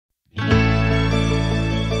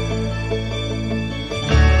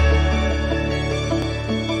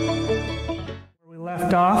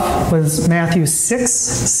left off was Matthew 6,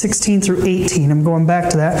 16 through 18. I'm going back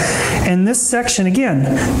to that. And this section,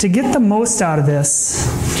 again, to get the most out of this,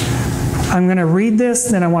 I'm going to read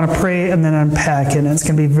this, then I want to pray, and then unpack it. And it's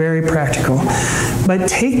going to be very practical. But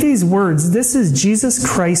take these words. This is Jesus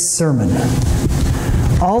Christ's sermon.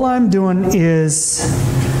 All I'm doing is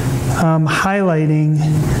highlighting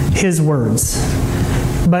his words.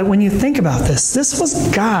 But when you think about this, this was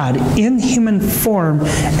God in human form,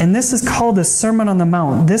 and this is called the Sermon on the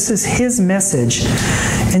Mount. This is his message.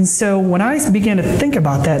 And so when I began to think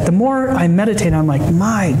about that, the more I meditate, I'm like,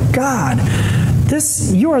 my God,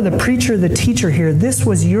 you are the preacher, the teacher here. This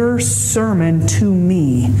was your sermon to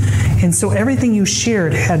me. And so everything you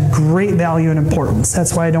shared had great value and importance.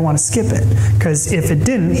 That's why I don't want to skip it. Because if it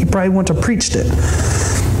didn't, he probably wouldn't have preached it.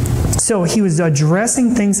 So he was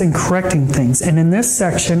addressing things and correcting things. And in this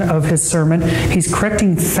section of his sermon, he's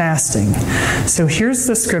correcting fasting. So here's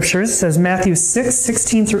the scripture. It says Matthew 6,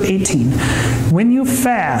 16 through 18. When you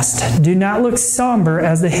fast, do not look somber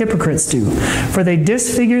as the hypocrites do, for they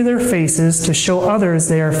disfigure their faces to show others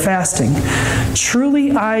they are fasting.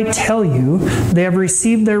 Truly I tell you, they have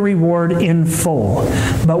received their reward in full.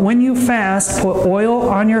 But when you fast, put oil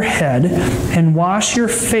on your head and wash your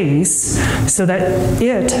face so that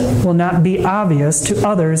it will not be obvious to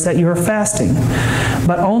others that you are fasting,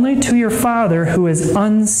 but only to your Father who is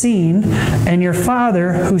unseen, and your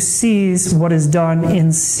Father who sees what is done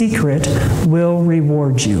in secret will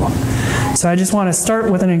reward you. So I just want to start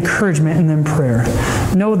with an encouragement and then prayer.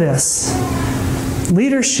 Know this: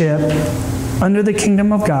 leadership under the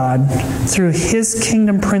kingdom of God, through his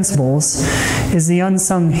kingdom principles, is the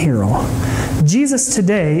unsung hero. Jesus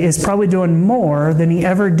today is probably doing more than he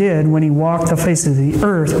ever did when he walked the face of the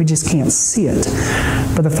earth. We just can't see it.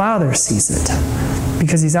 But the Father sees it,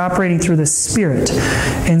 because he's operating through the Spirit.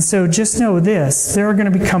 And so just know this: there are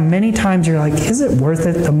going to become many times you're like, is it worth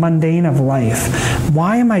it, the mundane of life?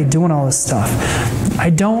 Why am I doing all this stuff? I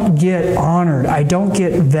don't get honored. I don't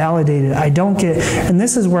get validated. I don't get... And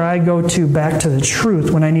this is where I go back to the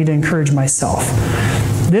truth when I need to encourage myself.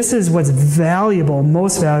 This is what's valuable,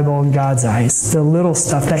 most valuable in God's eyes, the little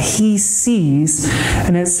stuff that he sees.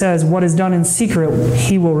 And it says, what is done in secret,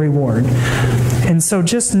 he will reward. And so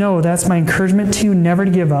just know that's my encouragement to you, never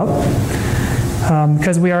to give up.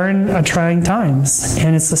 Because we are in trying times.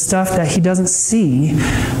 And it's the stuff that he doesn't see,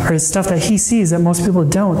 or the stuff that he sees that most people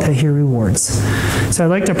don't, that he rewards. So I'd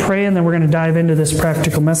like to pray, and then we're going to dive into this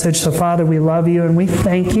practical message. So Father, we love you, and we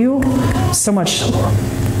thank you so much,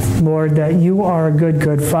 Lord, that you are a good,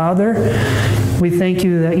 good Father. We thank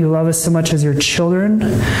you that you love us so much as your children.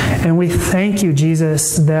 And we thank you,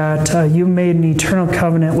 Jesus, that you made an eternal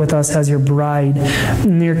covenant with us as your bride.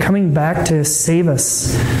 And you're coming back to save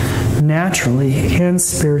us naturally and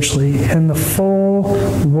spiritually in the full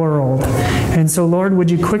world. And so, Lord, would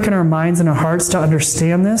you quicken our minds and our hearts to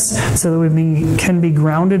understand this, so that we can be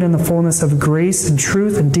grounded in the fullness of grace and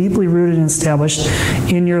truth, and deeply rooted and established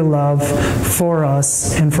in your love for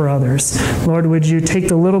us and for others. Lord, would you take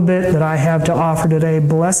the little bit that I have to offer today,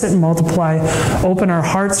 bless it and multiply, open our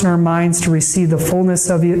hearts and our minds to receive the fullness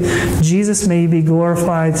of you. Jesus, may you be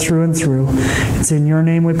glorified through and through. It's in your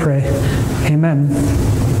name we pray. Amen.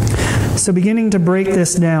 So beginning to break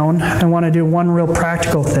this down, I want to do one real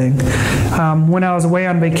practical thing. When I was away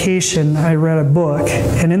on vacation, I read a book,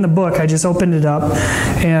 and in the book, I just opened it up,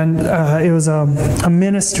 and it was a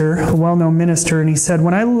minister, a well-known minister, and he said,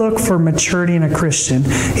 when I look for maturity in a Christian,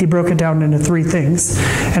 he broke it down into 3 things.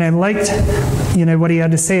 And I liked, what he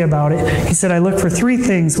had to say about it. He said, I look for 3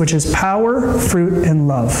 things, which is power, fruit, and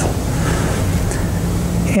love.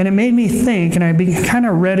 And it made me think, and I kind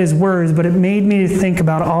of read his words, but it made me think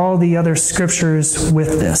about all the other scriptures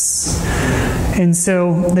with this. And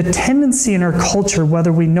so the tendency in our culture,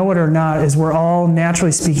 whether we know it or not, is we're all,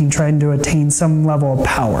 naturally speaking, trying to attain some level of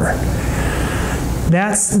power.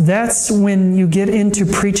 That's when you get into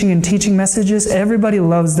preaching and teaching messages. Everybody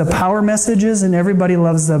loves the power messages, and everybody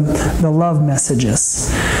loves the love messages.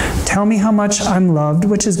 Tell me how much I'm loved,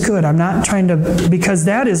 which is good. I'm not trying to, because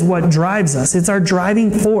that is what drives us. It's our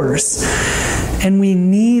driving force. And we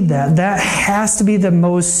need that. That has to be the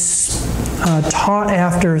most taught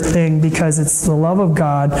after thing, because it's the love of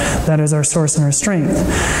God that is our source and our strength.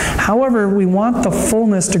 However, we want the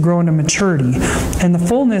fullness to grow into maturity. And the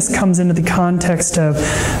fullness comes into the context of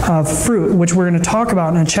fruit, which we're going to talk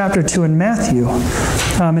about in chapter 2 in Matthew.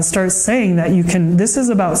 It starts saying that this is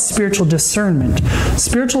about spiritual discernment.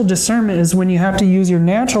 Spiritual discernment is when you have to use your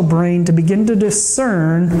natural brain to begin to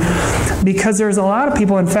discern, because there's a lot of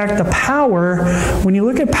people, in fact, the power, when you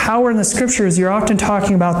look at power in the scriptures, you're often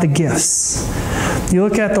talking about the gifts. You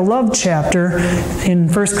look at the love chapter in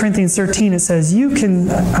 1 Corinthians 13, it says, you can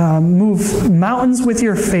move mountains with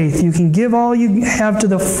your faith. You can give all you have to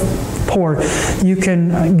the poor. You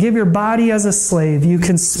can give your body as a slave. You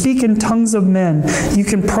can speak in tongues of men. You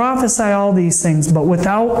can prophesy all these things, but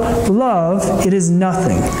without love, it is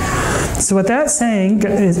nothing. So what that's saying,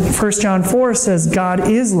 1 John 4 says God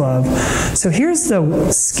is love. So here's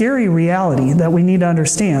the scary reality that we need to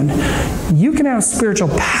understand. You can have spiritual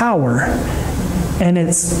power, and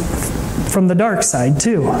it's from the dark side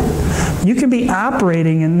too. You can be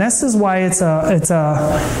operating, and this is why it's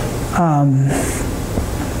a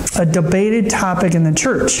debated topic in the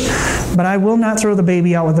church. But I will not throw the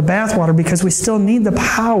baby out with the bathwater, because we still need the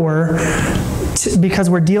power because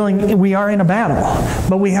we are in a battle.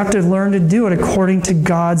 But we have to learn to do it according to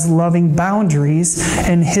God's loving boundaries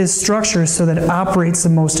and His structure, so that it operates the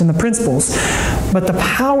most in the principles. But the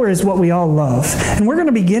power is what we all love. And we're going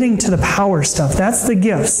to be getting to the power stuff. That's the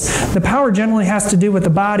gifts. The power generally has to do with the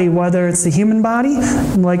body, whether it's the human body,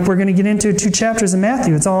 like we're going to get into 2 chapters in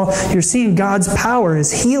Matthew. It's all, you're seeing God's power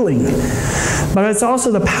is healing. But it's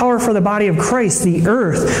also the power for the body of Christ, the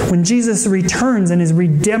earth. When Jesus returns and His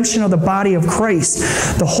redemption of the body of Christ,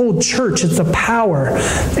 the whole church, it's the power.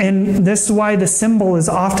 And this is why the symbol is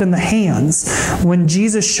often the hands. When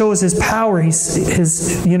Jesus shows His power,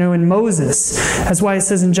 in Moses. That's why it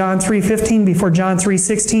says in John 3:15 before John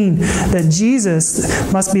 3:16 that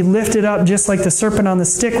Jesus must be lifted up just like the serpent on the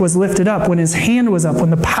stick was lifted up when His hand was up, when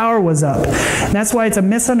the power was up. And that's why it's a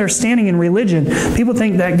misunderstanding in religion. People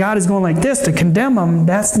think that God is going like this to condemn them.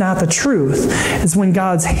 That's not the truth. It's when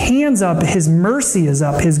God's hand's up, His mercy is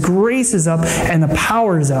up, His grace is up, and the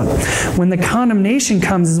power is up. When the condemnation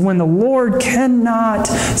comes is when the Lord cannot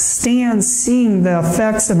stand seeing the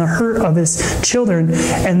effects and the hurt of His children,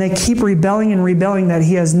 and they keep rebelling and rebelling, that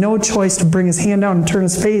He has no choice to bring His hand down and turn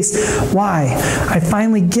His face. Why? I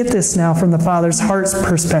finally get this now from the Father's heart's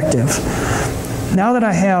perspective. Now that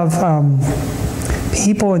I have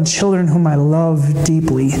people and children whom I love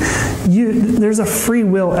deeply, there's a free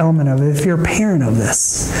will element of it. If you're a parent of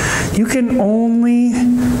this, you can only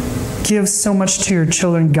give so much to your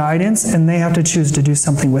children guidance, and they have to choose to do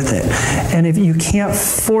something with it. And if you can't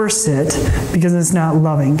force it because it's not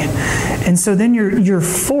loving. And so then you're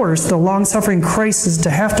forced, the long-suffering Christ is to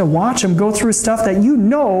have to watch them go through stuff that you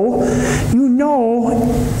know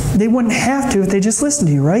they wouldn't have to if they just listened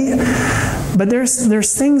to you, right? But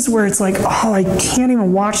there's things where it's like, oh, I can't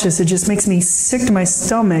even watch this. It just makes me sick to my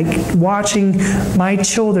stomach watching my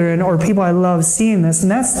children or people I love seeing this.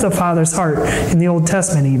 And that's the Father's heart in the Old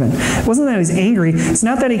Testament even. It wasn't that He's angry. It's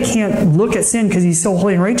not that He can't look at sin because He's so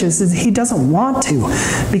holy and righteous. It's He doesn't want to,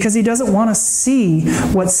 because He doesn't want to see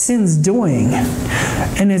what sin's doing.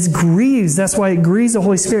 And it grieves. That's why it grieves the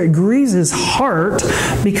Holy Spirit. It grieves His heart,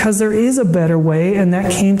 because there is a better way, and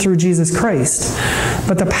that came through Jesus Christ.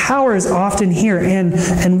 But the power is often here,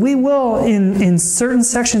 and we will, in certain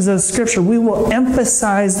sections of the Scripture, we will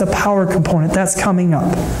emphasize the power component. That's coming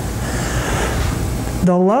up.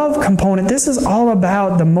 The love component, this is all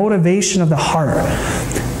about the motivation of the heart.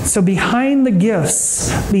 So behind the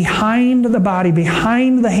gifts, behind the body,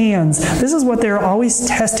 behind the hands, this is what they're always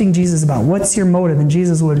testing Jesus about. What's your motive? And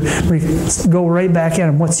Jesus would go right back at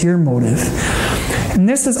him. What's your motive? And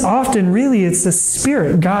this is often, really, it's the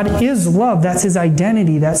Spirit. God is love. That's His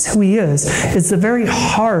identity. That's who He is. It's the very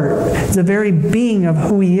heart, it's the very being of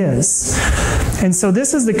who He is. And so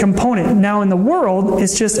this is the component. Now in the world,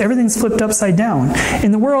 it's just everything's flipped upside down.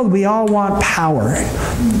 In the world, we all want power.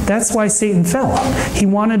 That's why Satan fell. He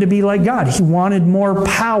wanted to be like God. He wanted more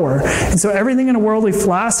power. And so everything in a worldly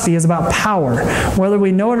philosophy is about power. Whether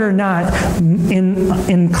we know it or not,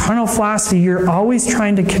 in carnal philosophy, you're always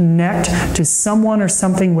trying to connect to someone or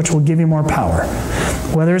something which will give you more power.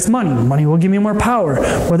 Whether it's money, money will give you more power.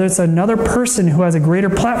 Whether it's another person who has a greater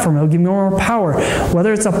platform, it'll give me more power.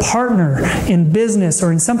 Whether it's a partner in business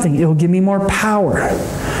or in something, it'll give me more power.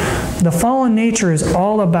 The fallen nature is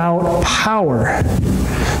all about power.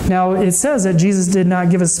 Now, it says that Jesus did not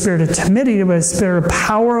give a spirit of timidity, but a spirit of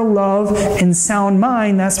power, love, and sound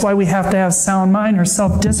mind. That's why we have to have sound mind or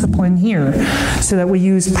self-discipline here, so that we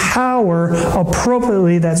use power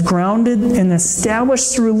appropriately, that's grounded and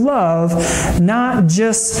established through love, not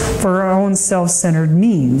just for our own self-centered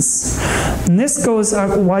means. And this goes,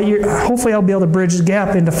 hopefully I'll be able to bridge the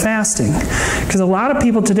gap into fasting, because a lot of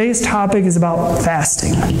people, today's topic is about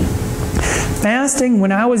fasting. Fasting,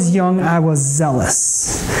 when I was young, I was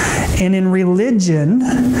zealous. And in religion,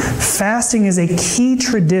 fasting is a key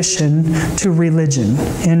tradition to religion.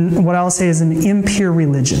 And what I'll say is an impure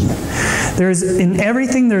religion. In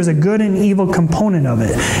everything, there's a good and evil component of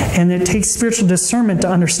it. And it takes spiritual discernment to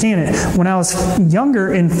understand it. When I was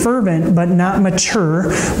younger and fervent, but not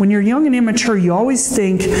mature, when you're young and immature, you always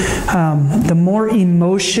think the more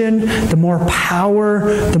emotion, the more power,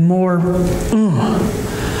 the more...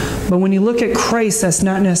 But when you look at Christ, that's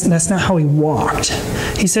not how he walked.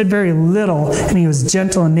 He said very little, and he was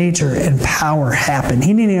gentle in nature, and power happened.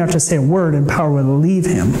 He didn't even have to say a word, and power would leave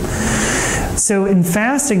him. So in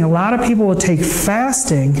fasting, a lot of people will take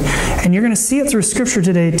fasting, and you're going to see it through Scripture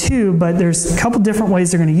today too, but there's a couple different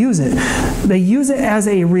ways they're going to use it. They use it as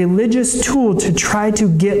a religious tool to try to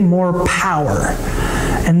get more power.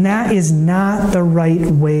 And that is not the right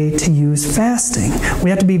way to use fasting.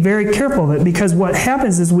 We have to be very careful of it, because what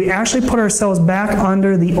happens is we actually put ourselves back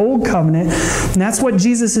under the old covenant, and that's what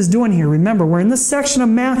Jesus is doing here. Remember, we're in this section of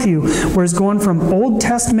Matthew where it's going from Old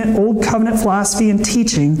Testament, Old Covenant philosophy and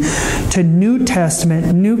teaching to New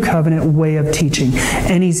Testament, New Covenant way of teaching.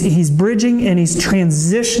 And he's bridging and he's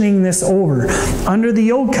transitioning this over. Under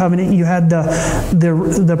the Old Covenant, you had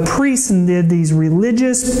the priests and did these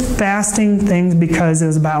religious fasting things because it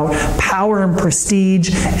was about power and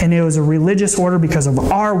prestige, and it was a religious order because of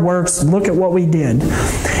our works. Look at what we did.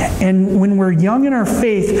 And when we're young in our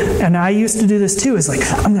faith, and I used to do this too, it's like,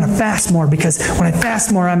 I'm going to fast more, because when I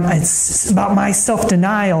fast more, it's about my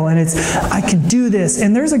self-denial, and I can do this.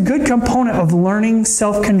 And there's a good component of learning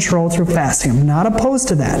self-control through fasting. I'm not opposed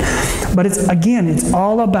to that. But it's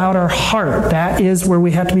all about our heart. That is where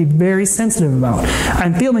we have to be very sensitive about.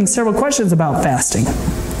 I'm fielding several questions about fasting.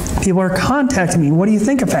 People are contacting me, what do you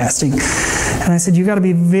think of fasting? And I said, you got to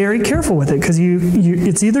be very careful with it, because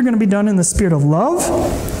it's either going to be done in the spirit of love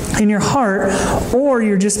in your heart, or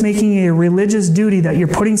you're just making a religious duty that you're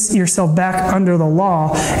putting yourself back under the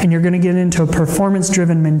law, and you're going to get into a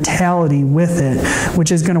performance-driven mentality with it,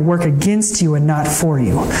 which is going to work against you and not for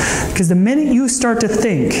you. Because the minute you start to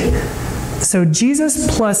think, so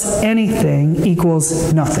Jesus plus anything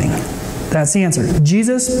equals nothing. That's the answer.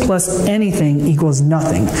 Jesus plus anything equals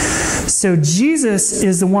nothing. So Jesus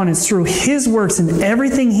is the one, it's through his works and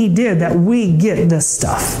everything he did that we get this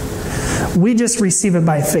stuff. We just receive it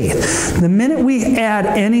by faith. The minute we add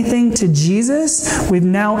anything to Jesus, we've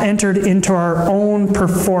now entered into our own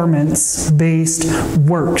performance-based,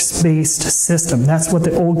 works-based system. That's what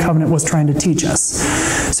the Old Covenant was trying to teach us.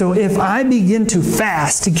 So if I begin to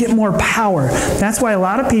fast to get more power, that's why a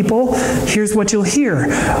lot of people, here's what you'll hear.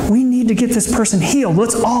 We need to get this person healed.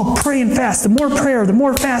 Let's all pray and fast. The more prayer, the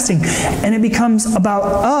more fasting. And it becomes about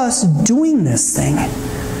us doing this thing.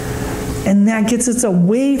 And that gets us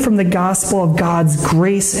away from the gospel of God's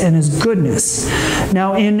grace and his goodness.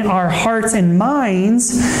 Now, in our hearts and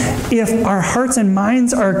minds, if our hearts and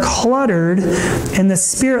minds are cluttered and the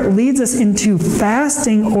Spirit leads us into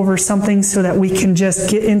fasting over something so that we can just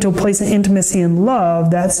get into a place of intimacy and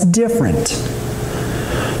love, that's different.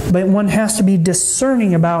 But one has to be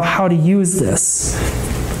discerning about how to use this.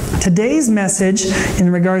 Today's message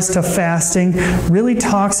in regards to fasting really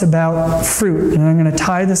talks about fruit. And I'm going to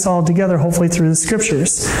tie this all together, hopefully through the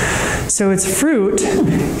Scriptures. So it's fruit.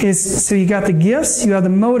 So you got the gifts, you have the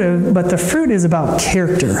motive, but the fruit is about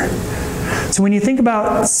character. So when you think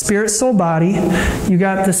about spirit, soul, body, you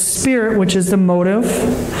got the spirit, which is the motive.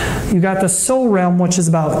 You got the soul realm, which is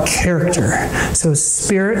about character. So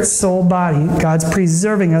spirit, soul, body, God's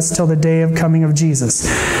preserving us till the day of coming of Jesus.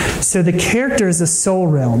 So the character is the soul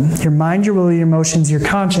realm. Your mind, your will, your emotions, your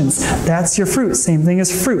conscience. That's your fruit. Same thing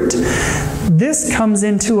as fruit. This comes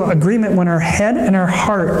into agreement when our head and our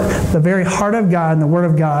heart, the very heart of God and the Word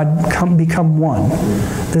of God, become one.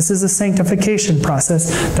 This is a sanctification process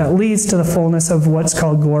that leads to the fullness of what's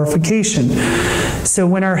called glorification. So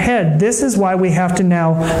when our head, this is why we have to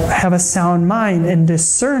now have a sound mind and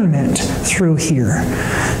discernment through here.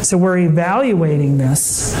 So we're evaluating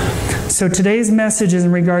this. So today's message is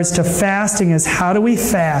in regards to fasting is how do we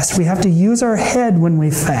fast? We have to use our head when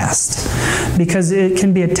we fast, because it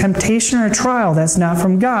can be a temptation or a trial that's not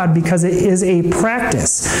from God, because it is a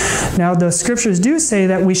practice. Now the Scriptures do say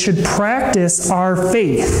that we should practice our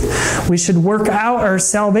faith. We should work out our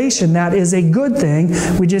salvation. That is a good thing.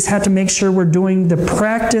 We just have to make sure we're doing the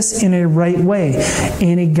practice in a right way,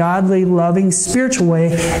 in a godly, loving, spiritual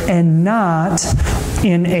way, and not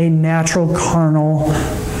in a natural, carnal,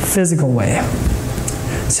 physical way.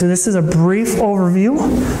 So this is a brief overview.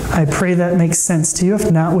 I pray that makes sense to you.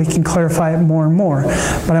 If not, we can clarify it more and more.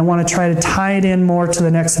 But I want to try to tie it in more to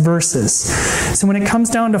the next verses. So when it comes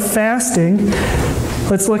down to fasting,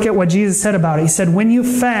 Let's look at what Jesus said about it. He said, when you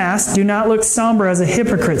fast, do not look somber as the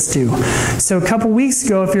hypocrites do. So a couple weeks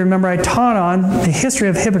ago, if you remember, I taught on the history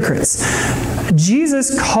of hypocrites.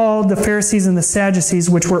 Jesus called the Pharisees and the Sadducees,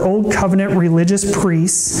 which were Old Covenant religious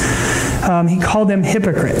priests, he called them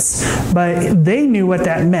hypocrites. But they knew what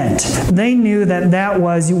that meant. They knew that that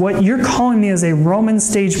was, what you're calling me as a Roman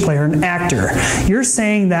stage player, an actor. You're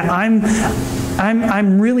saying that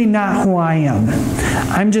I'm really not who I am.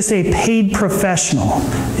 I'm just a paid professional,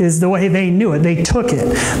 is the way they knew it. They took it.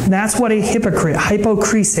 That's what a hypocrite,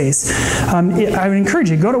 hypokrises. I would encourage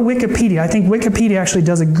you, go to Wikipedia. I think Wikipedia actually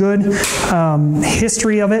does a good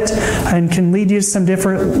history of it and can lead you to some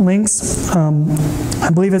different links. I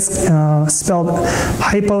believe it's spelled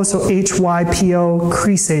hypo, so H-Y-P-O,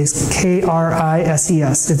 krises,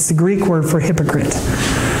 K-R-I-S-E-S. It's the Greek word for hypocrite.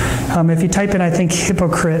 If you type in, I think,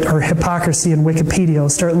 hypocrite or hypocrisy in Wikipedia, it'll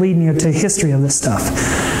start leading you to history of this stuff.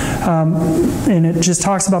 And it just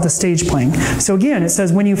talks about the stage playing. So again, it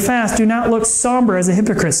says, when you fast, do not look somber as the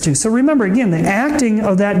hypocrites do. So remember, again, the acting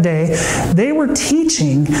of that day, they were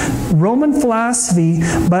teaching Roman philosophy,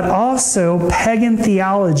 but also pagan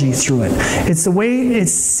theology through it. It's the way,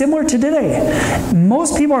 it's similar to today.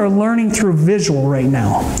 Most people are learning through visual right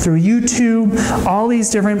now, through YouTube, all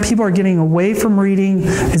these different people are getting away from reading.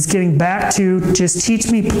 It's getting back to just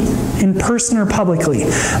teach me in person or publicly.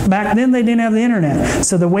 Back then, they didn't have the internet.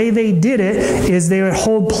 So the way they did it is they would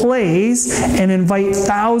hold plays and invite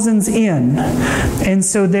thousands in. And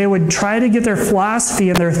so they would try to get their philosophy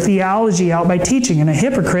and their theology out by teaching. And a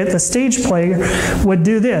hypocrite, the stage player, would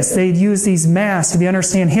do this. They'd use these masks. If you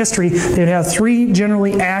understand history, they'd have three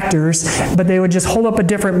generally actors, but they would just hold up a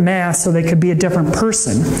different mask so they could be a different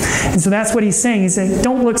person. And so that's what he's saying. He's saying,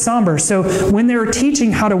 don't look somber. So when they were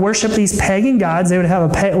teaching how to worship these pagan gods, they would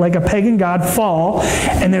have like a pagan god fall,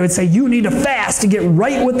 and they would say, you need to fast to get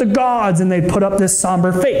right with the gods, and they'd put up this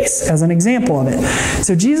somber face as an example of it.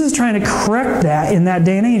 So Jesus is trying to correct that in that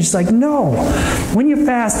day and age. He's like, no, when you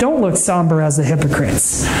fast, don't look somber as the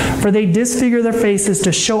hypocrites, for they disfigure their faces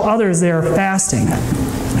to show others they are fasting.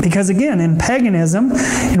 Because again, in paganism,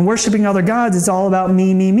 in worshiping other gods, it's all about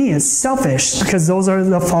me, me, me. It's selfish, because those are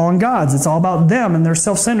the fallen gods. It's all about them and their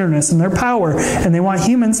self-centeredness and their power. And they want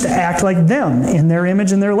humans to act like them in their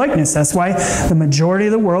image and their likeness. That's why the majority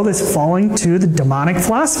of the world is falling to the demonic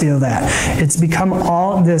philosophy of that. It's become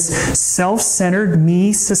all this self-centered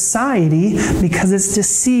me society because it's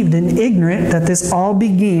deceived and ignorant that this all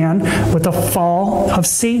began with the fall of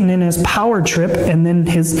Satan in his power trip, and then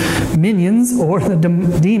his minions, or the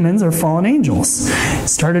demons or fallen angels. It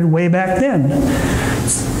started way back then.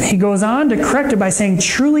 He goes on to correct it by saying,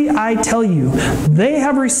 truly I tell you, they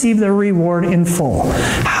have received their reward in full.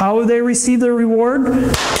 How they receive their reward?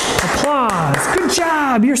 Applause. Good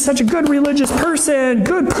job. You're such a good religious person.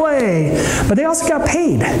 Good play. But they also got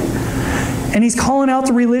paid. And he's calling out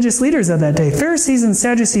the religious leaders of that day. Pharisees and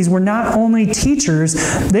Sadducees were not only teachers,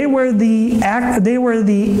 they were the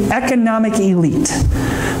economic elite.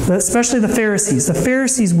 Especially the Pharisees. The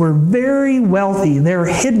Pharisees were very wealthy. They were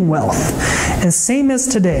hidden wealth. And same as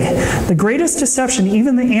today. The greatest deception,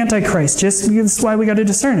 even the Antichrist, just this is why we got to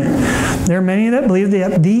discern it. There are many that believe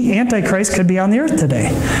that the Antichrist could be on the earth today.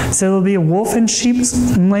 So there'll be a wolf in sheep's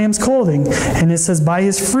and lamb's clothing. And it says, by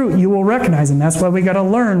his fruit you will recognize him. That's why we got to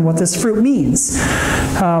learn what this fruit means.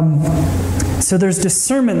 So there's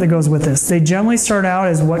discernment that goes with this. They generally start out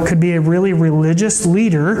as what could be a really religious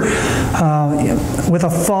leader with a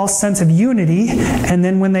false sense of unity, and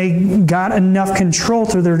then when they got enough control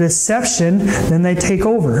through their deception, then they take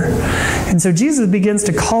over. And so Jesus begins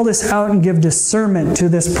to call this out and give discernment to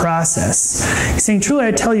this process. He's saying, truly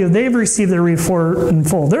I tell you, they've received their reward in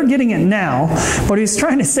full. They're getting it now. What he's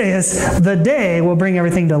trying to say is, the day will bring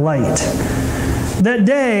everything to light. That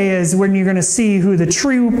day is when you're going to see who the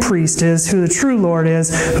true priest is, who the true Lord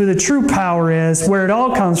is, who the true power is, where it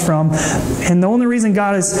all comes from. And the only reason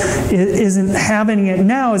God isn't having it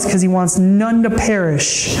now is because he wants none to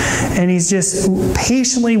perish. And he's just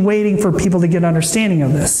patiently waiting for people to get understanding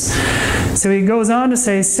of this. So he goes on to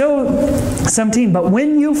say, so 17, but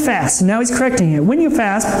when you fast, now he's correcting it, when you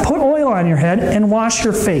fast, put oil on your head and wash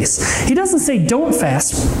your face. He doesn't say don't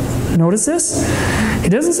fast. Notice this? He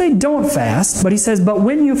doesn't say don't fast, but he says, but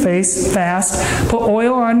when you fast, put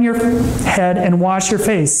oil on your head and wash your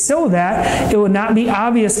face, so that it will not be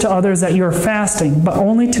obvious to others that you are fasting, but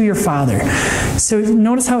only to your Father. So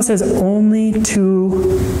notice how it says only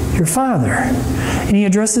to your Father. And he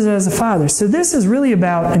addresses it as a Father. So this is really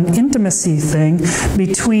about an intimacy thing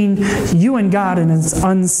between you and God, and it's an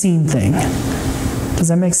unseen thing. Does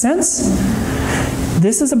that make sense?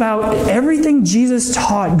 This is about everything Jesus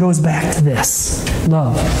taught goes back to this.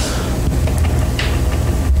 Love.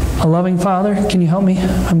 A loving Father? Can you help me?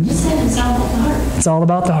 It's all about the heart. It's all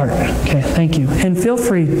about the heart. Okay, thank you. And feel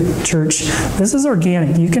free, church. This is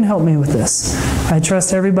organic. You can help me with this. I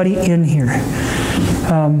trust everybody in here.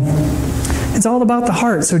 It's all about the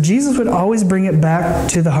heart. So Jesus would always bring it back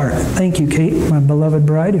to the heart. Thank you, Kate, my beloved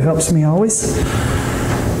bride, who helps me always.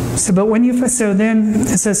 So then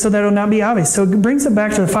it says, so that it will not be obvious. So it brings it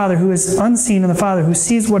back to the Father who is unseen, and the Father who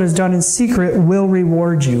sees what is done in secret will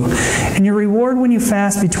reward you. And your reward when you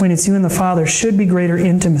fast between it's you and the Father should be greater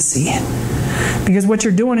intimacy. Because what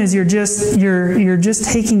you're doing is you're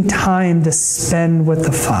just taking time to spend with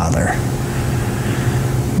the Father.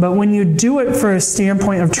 But when you do it for a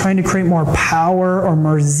standpoint of trying to create more power or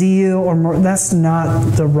more zeal or more, that's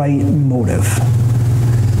not the right motive.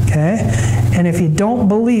 Okay? And if you don't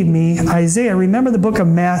believe me, Isaiah, remember the book of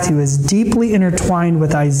Matthew is deeply intertwined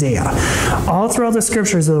with Isaiah. All throughout the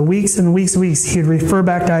scriptures of the weeks and weeks and weeks, he'd refer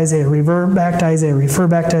back to Isaiah, revert back to Isaiah, refer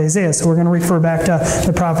back to Isaiah. So we're going to refer back to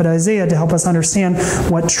the prophet Isaiah to help us understand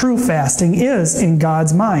what true fasting is in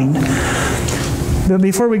God's mind. But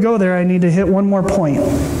before we go there, I need to hit one more point.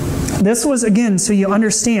 This was, again, so you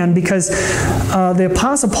understand, because the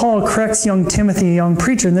Apostle Paul corrects young Timothy, a young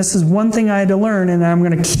preacher, and this is one thing I had to learn, and I'm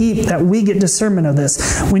going to keep, that we get discernment of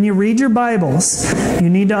this. When you read your Bibles, you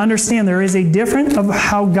need to understand there is a difference of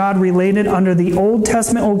how God related under the Old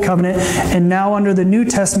Testament, Old Covenant, and now under the New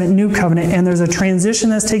Testament, New Covenant, and there's a transition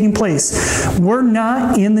that's taking place. We're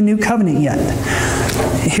not in the New Covenant yet.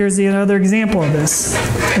 Here's another example of this.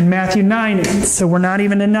 In Matthew 9, so we're not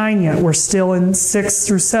even in 9 yet. We're still in 6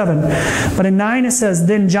 through 7. But in 9 it says,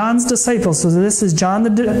 then John's disciples, so this is John the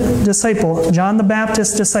disciple, John the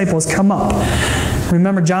Baptist's disciples come up.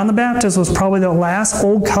 Remember, John the Baptist was probably the last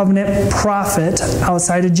Old Covenant prophet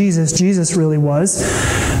outside of Jesus. Jesus really was.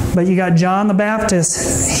 But you got John the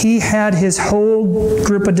Baptist. He had his whole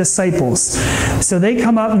group of disciples. So they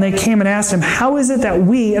come up and they came and asked him, how is it that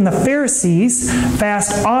we and the Pharisees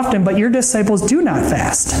fast often, but your disciples do not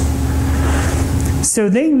fast? So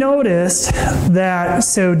they noticed that,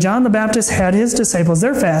 so John the Baptist had his disciples,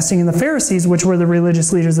 they're fasting, and the Pharisees, which were the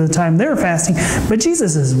religious leaders of the time, they're fasting, but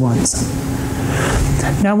Jesus is ones.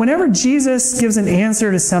 Now, whenever Jesus gives an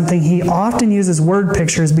answer to something, he often uses word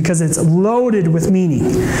pictures because it's loaded with meaning.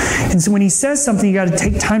 And so when he says something, you got to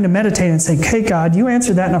take time to meditate and say, okay, God, you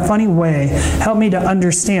answered that in a funny way. Help me to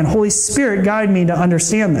understand. Holy Spirit, guide me to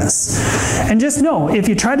understand this. And just know, if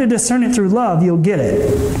you try to discern it through love, you'll get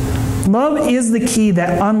it. Love is the key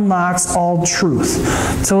that unlocks all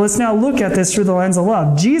truth. So let's now look at this through the lens of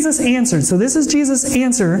love. Jesus answered. So this is Jesus'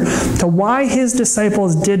 answer to why his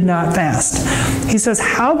disciples did not fast. He says,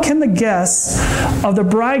 how can the guests of the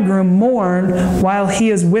bridegroom mourn while he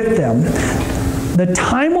is with them? The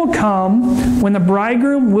time will come when the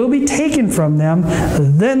bridegroom will be taken from them,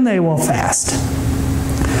 then they will fast.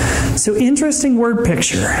 So interesting word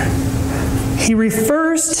picture. He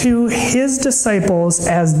refers to his disciples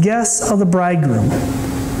as guests of the bridegroom.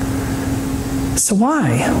 So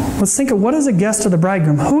why? Let's think of what is a guest of the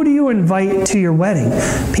bridegroom. Who do you invite to your wedding?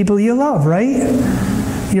 People you love, right?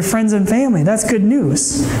 Your friends and family. That's good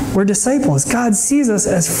news. We're disciples. God sees us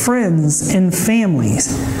as friends and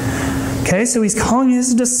families. Okay, so he's calling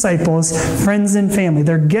his disciples friends and family.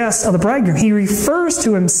 They're guests of the bridegroom. He refers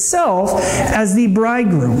to himself as the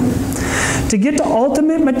bridegroom. To get to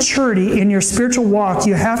ultimate maturity in your spiritual walk,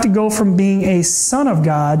 you have to go from being a son of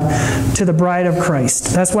God to the bride of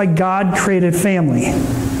Christ. That's why God created family.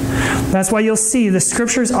 That's why you'll see the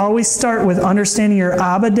scriptures always start with understanding your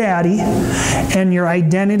Abba Daddy and your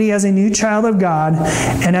identity as a new child of God.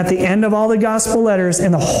 And at the end of all the gospel letters,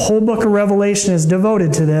 and the whole book of Revelation is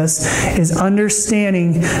devoted to this, is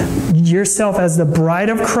understanding yourself as the bride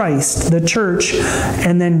of Christ, the church,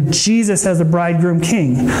 and then Jesus as the bridegroom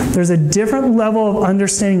king. There's a different level of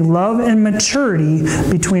understanding love and maturity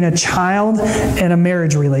between a child and a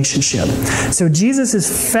marriage relationship. So Jesus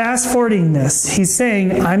is fast forwarding this. He's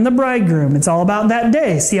saying, I'm the bridegroom. It's all about that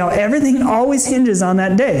day. See how everything always hinges on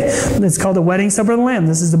that day. It's called the wedding supper of the Lamb.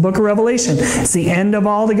 This is the book of Revelation. It's the end of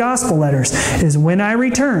all the gospel letters. It is when I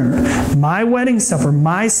return, my wedding supper,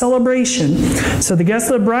 my celebration. So the guests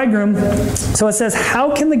of the bridegroom, so it says,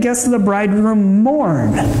 how can the guests of the bridegroom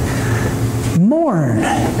mourn?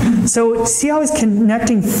 Mourn. So see how he's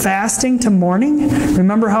connecting fasting to mourning?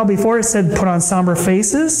 Remember how before it said put on somber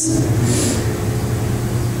faces?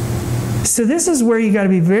 So this is where you got to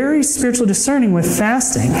be very spiritual discerning with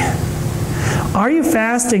fasting. Are you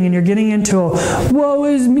fasting and you're getting into a, woe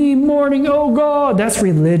is me, mourning, oh God? That's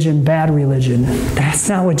religion, bad religion. That's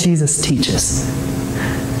not what Jesus teaches.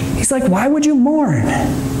 He's like, why would you mourn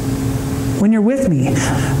when you're with me?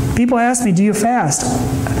 People ask me, do you fast?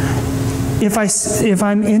 if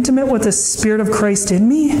I'm intimate with the Spirit of Christ in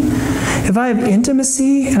me, if I have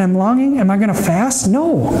intimacy and I'm longing, am I going to fast?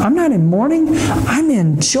 No, I'm not in mourning. I'm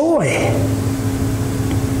in joy.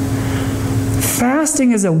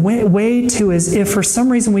 Fasting is a way to, is if for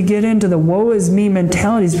some reason we get into the woe is me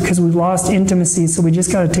mentalities because we've lost intimacy, so we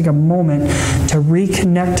just got to take a moment to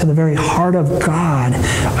reconnect to the very heart of God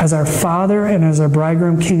as our Father and as our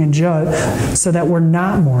bridegroom, King, and Judge, so that we're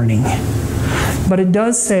not mourning. But it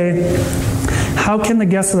does say, how can the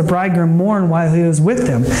guests of the bridegroom mourn while he is with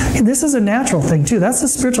them? And this is a natural thing too. That's the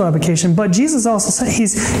spiritual application. But Jesus also,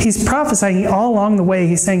 he's prophesying all along the way.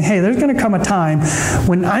 He's saying, hey, there's going to come a time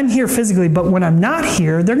when I'm here physically, but when I'm not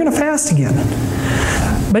here, they're going to fast again.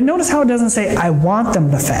 But notice how it doesn't say, I want them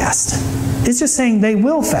to fast. It's just saying they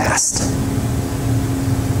will fast.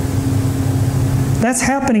 That's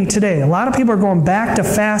happening today. A lot of people are going back to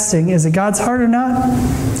fasting. Is it God's heart or not?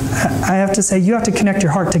 I have to say, you have to connect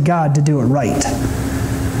your heart to God to do it right.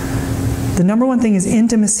 The number one thing is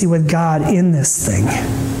intimacy with God in this thing.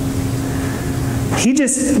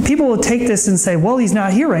 People will take this and say, well, he's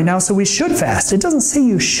not here right now, so we should fast. It doesn't say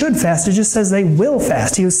you should fast. It just says they will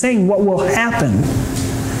fast. He was saying what will happen.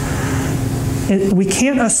 We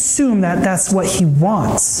can't assume that that's what he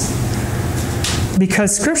wants.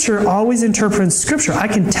 Because Scripture always interprets Scripture. I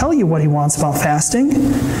can tell you what he wants about fasting,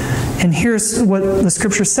 and here's what the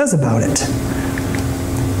Scripture says about it.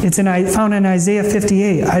 It's found in Isaiah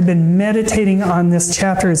 58. I've been meditating on this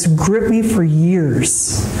chapter. It's gripped me for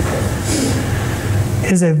years.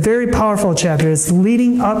 It is a very powerful chapter. It's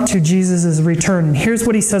leading up to Jesus' return. And here's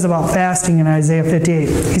what he says about fasting in Isaiah 58.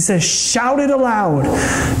 He says, shout it aloud.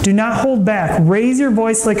 Do not hold back. Raise your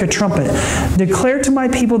voice like a trumpet. Declare to my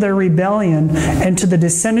people their rebellion and to the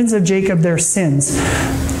descendants of Jacob their sins.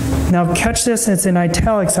 Now catch this, it's in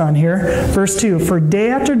italics on here. Verse 2, for day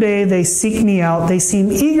after day they seek me out. They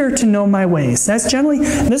seem eager to know my ways.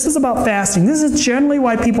 This is about fasting. This is generally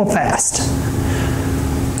why people fast.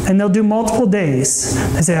 And they'll do multiple days.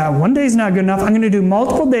 They say, one day is not good enough. I'm going to do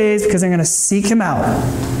multiple days because I'm going to seek him out.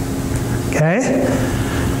 Okay?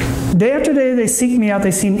 Day after day they seek me out.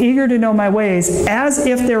 They seem eager to know my ways, as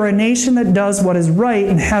if they're a nation that does what is right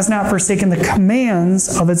and has not forsaken the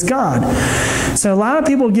commands of its God. So a lot of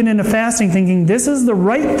people get into fasting thinking this is the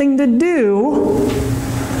right thing to do,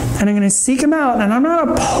 and I'm going to seek him out. And I'm not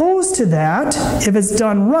opposed to that if it's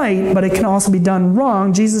done right, but it can also be done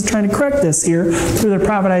wrong. Jesus is trying to correct this here through the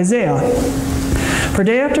prophet Isaiah. For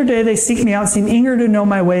day after day they seek me out, seem eager to know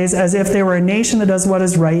my ways, as if they were a nation that does what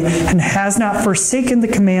is right and has not forsaken the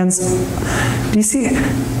commands. Do you see?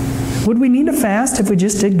 Would we need to fast if we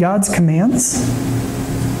just did God's commands?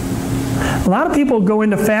 A lot of people go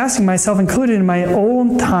into fasting, myself included, in my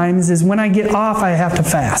old times, is when I get off I have to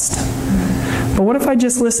fast. But what if I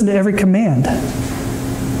just listened to every command?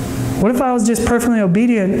 What if I was just perfectly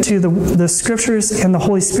obedient to the Scriptures and the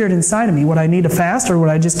Holy Spirit inside of me? Would I need to fast, or would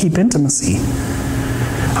I just keep intimacy?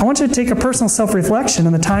 I want you to take a personal self-reflection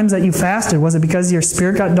on the times that you fasted. Was it because your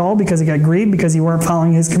spirit got dull, because it got grieved, because you weren't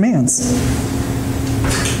following his commands?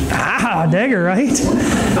 Dagger, right?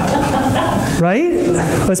 Right?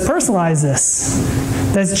 Let's personalize this.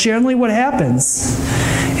 That's generally what happens.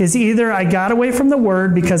 Is either I got away from the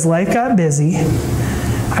Word because life got busy,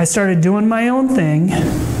 I started doing my own thing,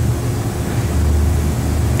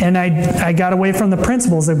 and I got away from the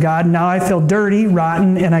principles of God. Now I feel dirty,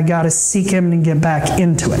 rotten, and I got to seek him and get back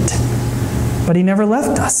into it. But he never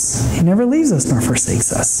left us. He never leaves us nor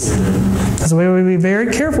forsakes us. That's why we be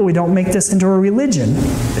very careful we don't make this into a religion.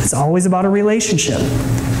 It's always about a relationship.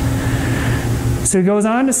 So he goes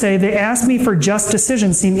on to say, they ask me for just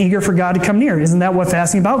decisions, seem eager for God to come near. Isn't that what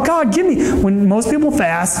fasting is about? God, give me. When most people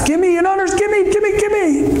fast, give me, and others, give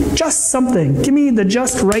me just something. Give me the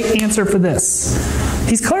just right answer for this.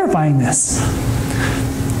 He's clarifying this.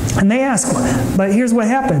 And they ask, but here's what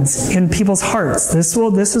happens in people's hearts. This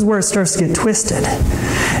is where it starts to get twisted.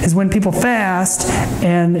 Is when people fast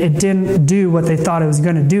and it didn't do what they thought it was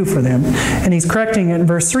going to do for them. And he's correcting it in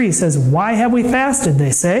verse 3. He says, why have we fasted,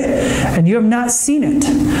 they say, and you have not seen it?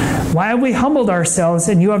 Why have we humbled ourselves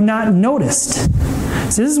and you have not noticed?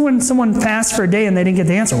 So this is when someone fasts for a day and they didn't get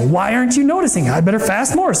the answer. Why aren't you noticing? I better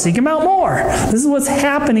fast more, seek him out more. This is what's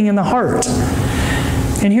happening in the heart.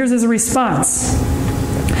 And here's his response.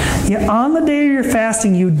 Yeah, on the day of your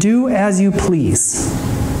fasting, you do as you please.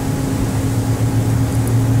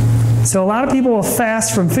 So a lot of people will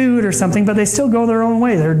fast from food or something, but they still go their own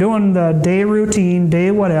way. They're doing the day routine,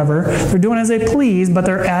 day whatever. They're doing as they please, but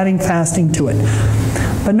they're adding fasting to it.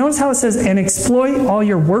 But notice how it says, and exploit all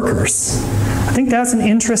your workers. I think that's an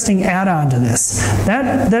interesting add-on to this.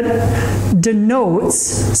 That denotes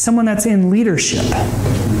someone that's in leadership.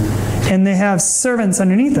 and they have servants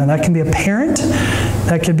underneath them. That can be a parent,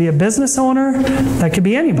 that could be a business owner, that could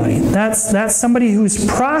be anybody. That's somebody who's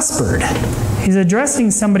prospered. He's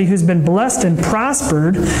addressing somebody who's been blessed and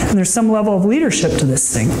prospered, and there's some level of leadership to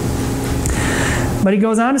this thing. But he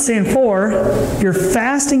goes on to say in 4, your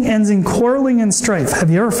fasting ends in quarreling and strife.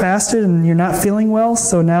 Have you ever fasted and you're not feeling well,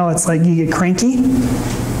 so now it's like you get cranky?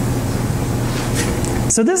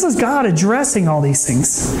 So this is God addressing all these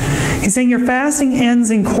things. He's saying your fasting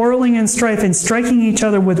ends in quarreling and strife and striking each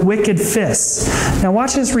other with wicked fists. Now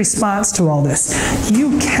watch his response to all this.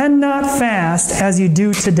 You cannot fast as you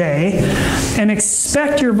do today and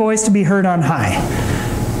expect your voice to be heard on high.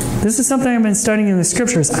 This is something I've been studying in the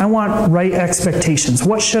scriptures. I want right expectations.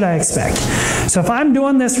 What should I expect? So if I'm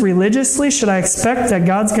doing this religiously, should I expect that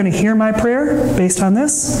God's going to hear my prayer based on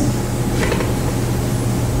this?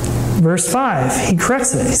 Verse 5, he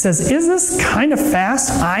corrects it. He says, is this kind of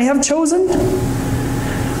fast I have chosen?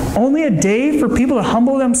 Only a day for people to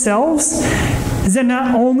humble themselves? Is it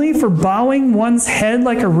not only for bowing one's head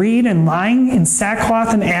like a reed and lying in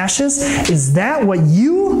sackcloth and ashes? Is that what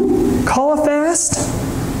you call a fast?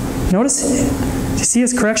 Notice, do you see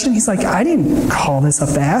his correction? He's like, I didn't call this a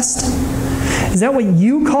fast. Is that what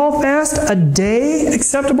you call fast? A day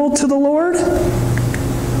acceptable to the Lord?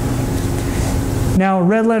 Now,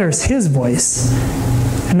 red letters, his voice.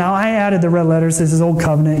 And now I added the red letters. This is Old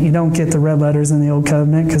Covenant. You don't get the red letters in the Old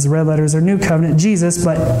Covenant because the red letters are New Covenant, Jesus,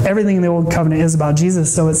 but everything in the Old Covenant is about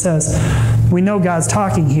Jesus. So it says, we know God's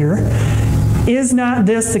talking here. Is not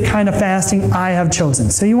this the kind of fasting I have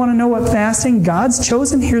chosen? So you want to know what fasting God's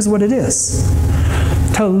chosen? Here's what it is.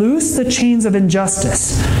 To loose the chains of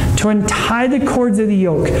injustice, to untie the cords of the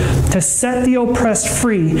yoke, to set the oppressed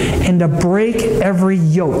free, and to break every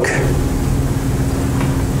yoke.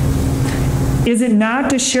 Is it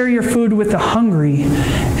not to share your food with the hungry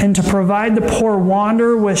and to provide the poor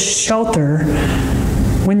wanderer with shelter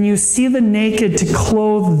when you see the naked to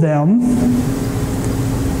clothe them?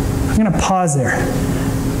 I'm going to pause there.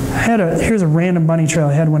 Here's a random bunny trail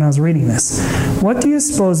I had when I was reading this. What do you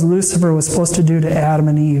suppose Lucifer was supposed to do to Adam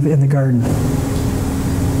and Eve in the garden?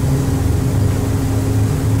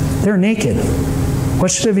 They're naked.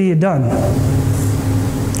 What should he have done?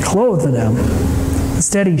 Clothed them.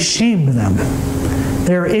 Instead, he shamed them.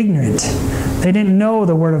 They're ignorant. They didn't know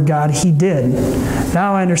the Word of God. He did.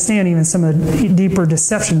 Now I understand even some of the deeper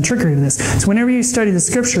deception and trickery to this. So whenever you study the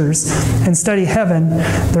Scriptures and study heaven,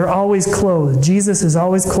 they're always clothed. Jesus is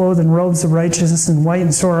always clothed in robes of righteousness and white,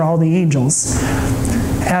 and so are all the angels.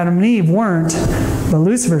 Adam and Eve weren't, but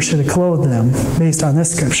Lucifer should have clothed them based on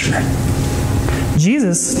this Scripture.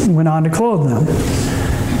 Jesus went on to clothe them.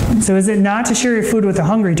 So is it not to share your food with the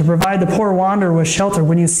hungry, to provide the poor wanderer with shelter,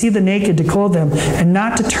 when you see the naked to clothe them, and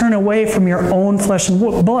not to turn away from your own flesh and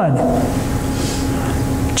blood?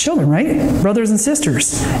 Children, right? Brothers and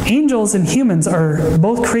sisters. Angels and humans are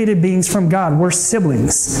both created beings from God. We're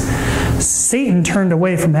siblings. Satan turned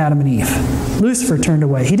away from Adam and Eve. Lucifer turned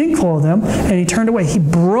away. He didn't clothe them, and he turned away. He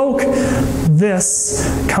broke this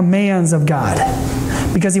commands of God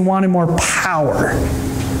because he wanted more power.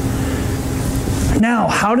 Now,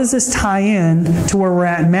 how does this tie in to where we're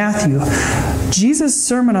at in Matthew? Jesus'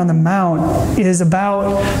 Sermon on the Mount is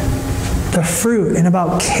about the fruit and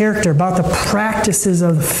about character, about the practices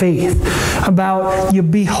of the faith, about you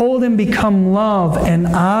behold and become love, and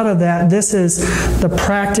out of that, this is the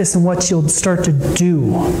practice and what you'll start to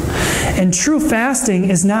do. And true fasting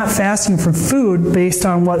is not fasting from food based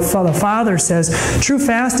on what the Father says. True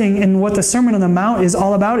fasting and what the Sermon on the Mount is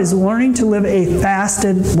all about is learning to live a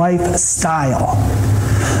fasted lifestyle.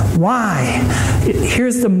 Why?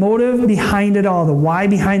 Here's the motive behind it all, the why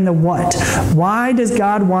behind the what. Why does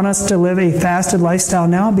God want us to live a fasted lifestyle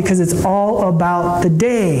now? Because it's all about the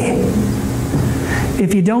day.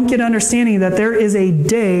 If you don't get understanding that there is a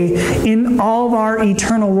day in all of our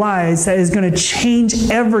eternal lives that is going to change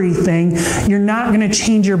everything, you're not going to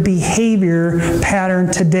change your behavior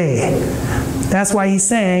pattern today. That's why he's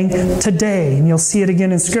saying today, and you'll see it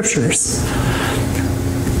again in Scriptures.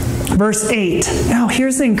 Verse 8. Now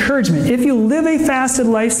here's the encouragement. If you live a fasted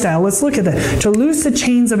lifestyle, let's look at that. To loose the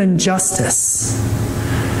chains of injustice.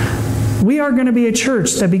 We are going to be a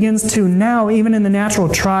church that begins to now, even in the natural,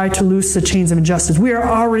 try to loose the chains of injustice. We are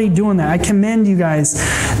already doing that. I commend you guys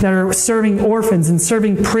that are serving orphans and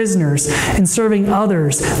serving prisoners and serving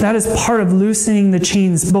others. That is part of loosening the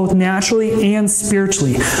chains both naturally and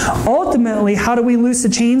spiritually. Ultimately, how do we loose the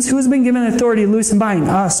chains? Who has been given authority to loose and bind?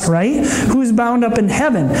 Us, right? Who's bound up in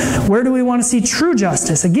heaven? Where do we want to see true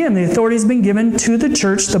justice? Again, the authority has been given to the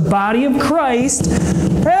church, the body of Christ.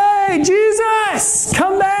 Hey, Jesus,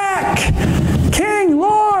 come back! King,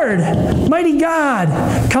 Lord, Mighty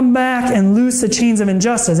God, come back and loose the chains of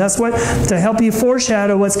injustice. That's what, to help you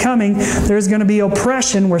foreshadow what's coming, there's going to be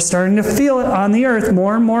oppression. We're starting to feel it on the earth,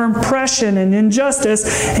 more and more oppression and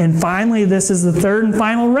injustice. And finally, this is the third and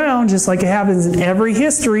final round, just like it happens in every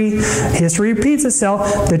history. History repeats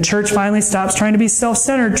itself. The church finally stops trying to be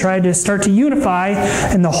self-centered, tried to start to unify.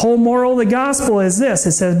 And the whole moral of the gospel is this.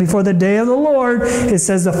 It says, before the day of the Lord, it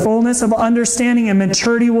says the fullness of understanding and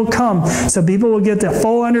maturity will come. So people will get the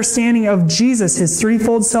full understanding of Jesus, his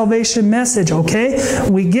threefold salvation message, okay?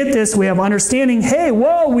 We get this. We have understanding. Hey,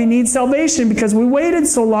 whoa, we need salvation because we waited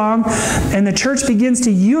so long. And the church begins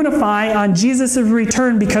to unify on Jesus'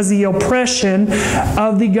 return because of the oppression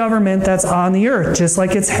of the government that's on the earth, just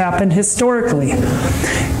like it's happened historically.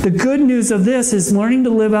 The good news of this is learning to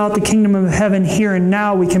live out the kingdom of heaven here and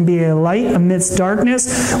now. We can be a light amidst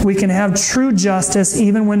darkness. We can have true justice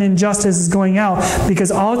even when injustice is going out,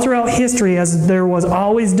 because all throughout history, as there was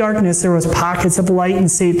always darkness, there was pockets of light and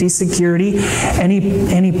safety, security, and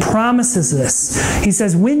he promises this. He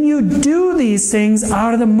says, when you do these things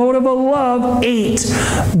out of the motive of love, 8,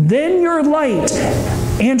 then your light.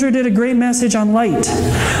 Andrew did a great message on light.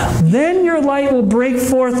 Then your light will break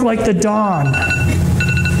forth like the dawn,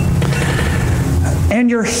 and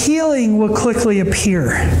your healing will quickly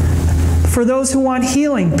appear. For those who want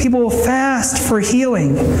healing, people will fast for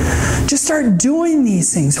healing. Just start doing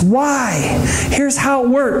these things. Why? Here's how it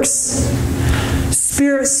works.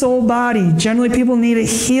 Spirit, soul, body. Generally, people need a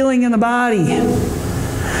healing in the body.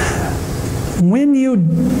 When you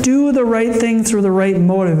do the right thing through the right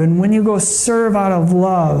motive, and when you go serve out of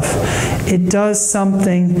love, it does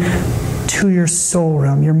something to your soul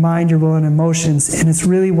realm, your mind, your will, and emotions, and it's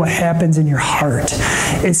really what happens in your heart.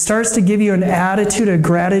 It starts to give you an attitude of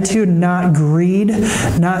gratitude, not greed,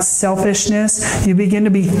 not selfishness. You begin to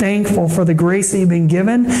be thankful for the grace that you've been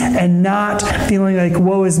given and not feeling like,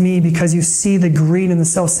 woe is me, because you see the greed and the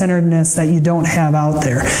self-centeredness that you don't have out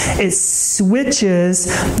there. It switches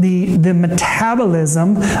the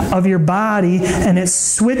metabolism of your body, and it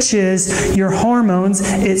switches your hormones.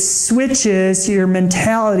 It switches your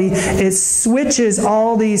mentality. It switches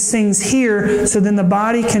all these things here, so then the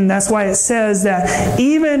body can, that's why it says that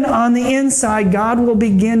even on the inside, God will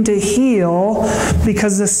begin to heal,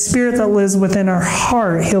 because the Spirit that lives within our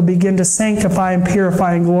heart, He'll begin to sanctify and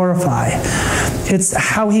purify and glorify. It's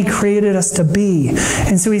how He created us to be.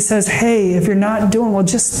 And so He says, hey, if you're not doing, well,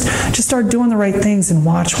 just start doing the right things and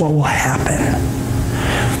watch what will happen.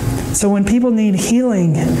 So when people need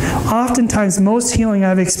healing, oftentimes most healing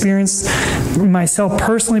I've experienced myself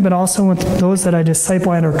personally, but also with those that I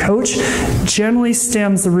disciple and or coach, generally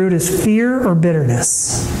stems, the root is fear or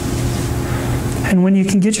bitterness. And when you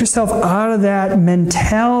can get yourself out of that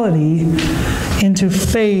mentality into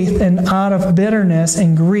faith and out of bitterness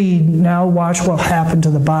and greed, now watch what will happen to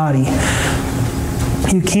the body.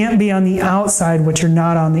 You can't be on the outside what you're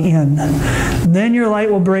not on the in. Then your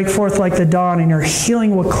light will break forth like the dawn, and your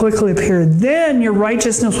healing will quickly appear. Then your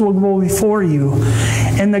righteousness will go before you,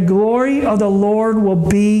 and the glory of the Lord will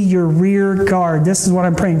be your rear guard. This is what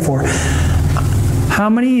I'm praying for. How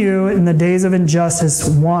many of you in the days of injustice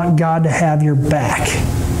want God to have your back?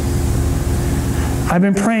 I've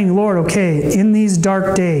been praying, Lord, okay, in these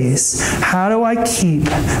dark days, how do I keep,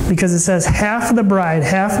 because it says half of the bride,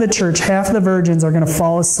 half of the church, half of the virgins are going to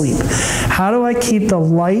fall asleep. How do I keep the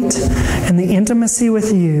light and the intimacy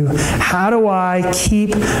with you? How do I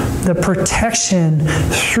keep the protection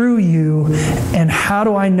through you? And how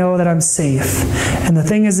do I know that I'm safe? And the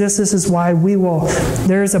thing is this is why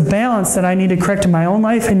there's a balance that I need to correct in my own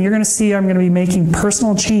life, and you're going to see I'm going to be making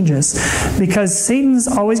personal changes, because Satan's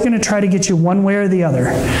always going to try to get you one way or the other.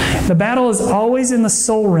 The battle is always in the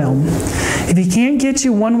soul realm. If he can't get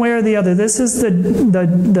you one way or the other, this is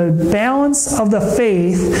the balance of the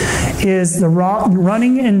faith, is the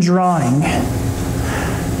running and drawing.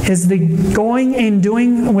 Is the going and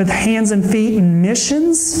doing with hands and feet and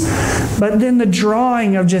missions, but then the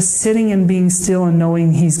drawing of just sitting and being still and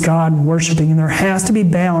knowing He's God and worshiping. And there has to be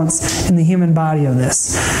balance in the human body of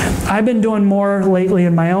this. I've been doing more lately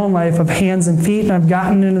in my own life of hands and feet, and I've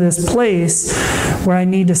gotten into this place where I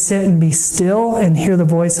need to sit and be still and hear the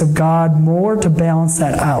voice of God more to balance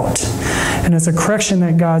that out. And it's a correction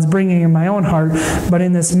that God's bringing in my own heart. But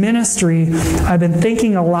in this ministry, I've been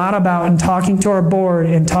thinking a lot about, and talking to our board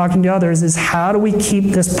and talking to others, is how do we keep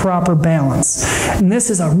this proper balance? And this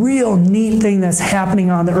is a real neat thing that's happening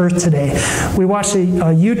on the earth today. We watched a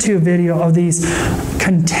YouTube video of these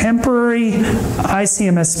contemporary, I see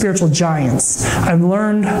them as spiritual giants. I've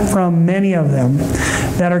learned from many of them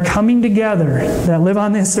that are coming together, that live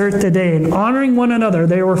on this earth today, and honoring one another.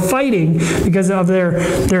 They were fighting because of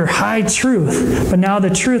their high truth, but now the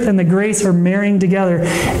truth and the grace are marrying together,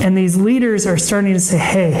 and these leaders are starting to say,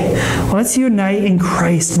 hey, let's unite in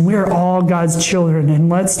Christ, and we are all God's children, and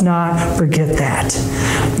let's not forget that.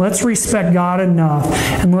 Let's respect God enough,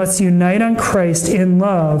 and let's unite on Christ in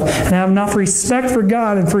love, and have enough respect for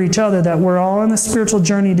God and for each other that we're all on the spiritual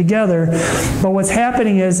journey together. But what's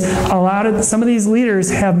happening is some of these leaders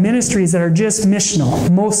have ministries that are just missional,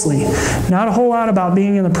 mostly. Not a whole lot about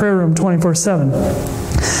being in the prayer room 24/7.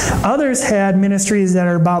 Others had ministries that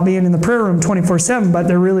are about being in the prayer room 24/7, but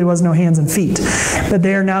there really was no hands and feet. But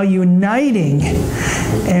they are now uniting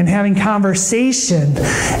and having conversation,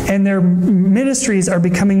 and their ministries are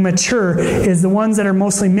becoming mature. Is the ones that are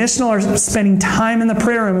mostly missional are spending time in the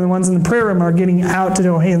prayer room, and the ones in the prayer room are getting out to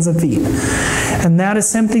do hands and feet. And that is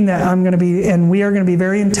something that I'm going to be, and we are going to be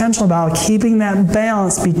very intentional about, keeping that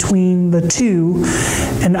balance between the two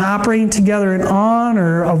and operating together in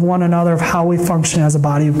honor of one another, of how we function as a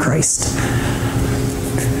body of Christ.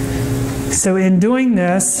 So in doing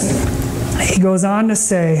this, he goes on to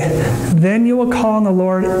say, then you will call on the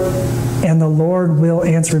Lord, and the Lord will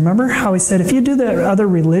answer. Remember how he said, if you do the other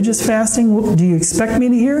religious fasting, do you expect me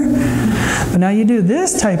to hear? But now you do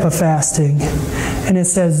this type of fasting, and it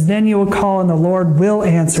says, then you will call, and the Lord will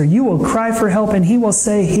answer. You will cry for help, and he will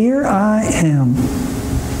say, here I am.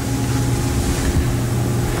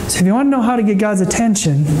 So if you want to know how to get God's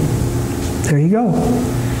attention, there you go.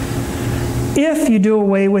 If you do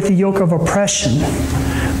away with the yoke of oppression,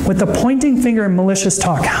 with the pointing finger and malicious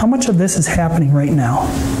talk, how much of this is happening right now?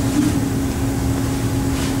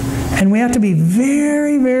 And we have to be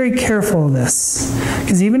very, very careful of this,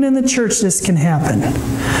 because even in the church this can happen.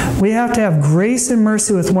 We have to have grace and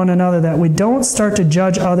mercy with one another, that we don't start to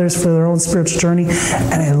judge others for their own spiritual journey.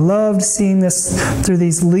 And I loved seeing this through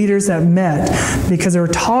these leaders that met, because they were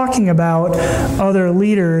talking about other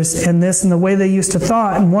leaders and this and the way they used to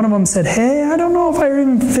thought. And one of them said, hey, I don't know if I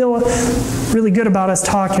even feel really good about us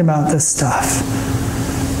talking about this stuff.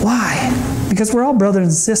 Why? Because we're all brothers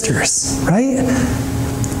and sisters, right?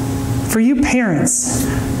 For you parents,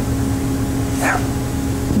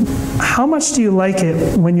 how much do you like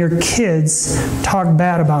it when your kids talk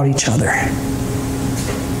bad about each other?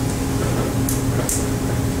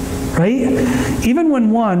 Right? Even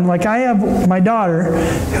when one, like I have my daughter,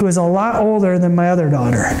 who is a lot older than my other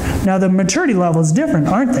daughter. Now the maturity level is different,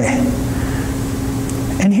 aren't they?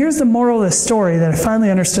 And here's the moral of the story that I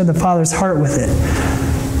finally understood the Father's heart with it.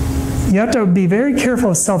 You have to be very careful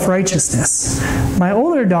of self-righteousness. My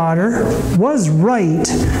older daughter was right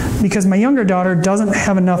because my younger daughter doesn't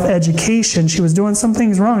have enough education. She was doing some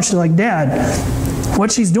things wrong. She's like, Dad,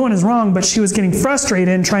 what she's doing is wrong, but she was getting frustrated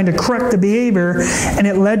and trying to correct the behavior, and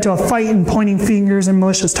it led to a fight and pointing fingers and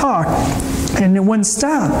malicious talk. And it wouldn't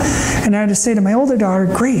stop. And I had to say to my older daughter,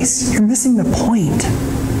 Grace, you're missing the point.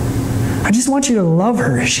 I just want you to love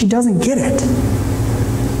her. She doesn't get it.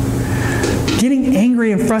 Getting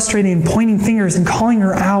angry and frustrated and pointing fingers and calling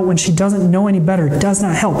her out when she doesn't know any better does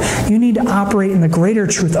not help. You need to operate in the greater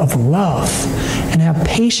truth of love and have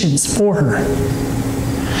patience for her.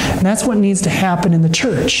 And that's what needs to happen in the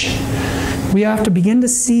church. We have to begin to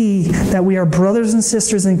see that we are brothers and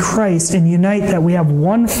sisters in Christ and unite, that we have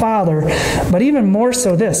one Father. But even more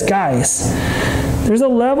so this, guys, there's a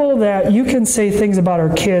level that you can say things about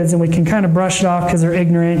our kids and we can kind of brush it off because they're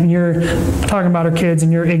ignorant, and you're talking about our kids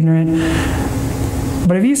and you're ignorant.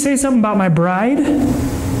 But if you say something about my bride,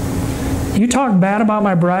 you talk bad about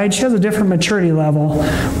my bride, she has a different maturity level.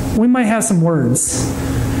 We might have some words.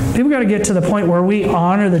 People got to get to the point where we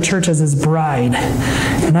honor the church as his bride.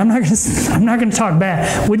 And I'm not going to talk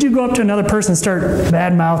bad. Would you go up to another person and start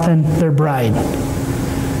bad-mouthing their bride?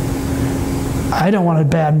 I don't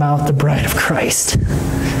want to badmouth the bride of Christ.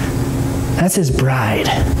 That's his bride.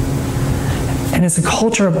 And it's a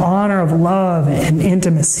culture of honor, of love, and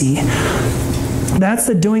intimacy. That's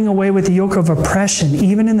the doing away with the yoke of oppression,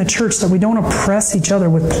 even in the church, that we don't oppress each other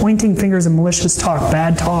with pointing fingers and malicious talk,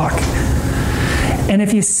 bad talk. And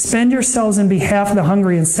if you spend yourselves in behalf of the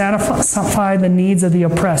hungry and satisfy the needs of the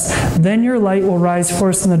oppressed, then your light will rise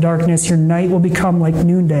forth in the darkness, your night will become like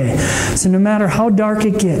noonday. So no matter how dark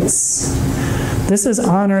it gets, this is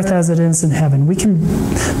on earth as it is in heaven.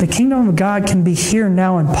 The kingdom of God can be here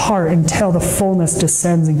now in part until the fullness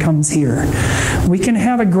descends and comes here. We can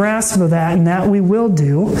have a grasp of that, and that we will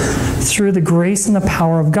do through the grace and the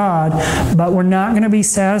power of God, but we're not going to be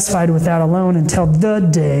satisfied with that alone until the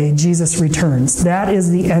day Jesus returns. That is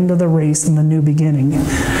the end of the race and the new beginning.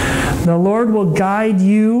 The Lord will guide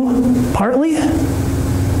you, partly,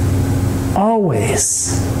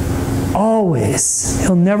 always. Always.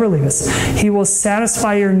 He'll never leave us. He will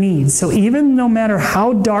satisfy your needs. So even no matter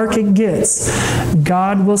how dark it gets,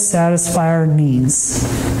 God will satisfy our needs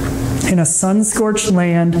in a sun-scorched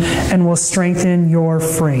land and will strengthen your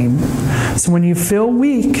frame. So when you feel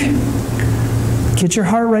weak, get your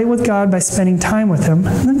heart right with God by spending time with Him,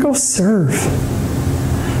 and then go serve.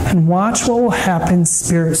 And watch what will happen,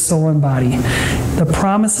 spirit, soul, and body. The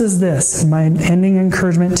promise is this, and my ending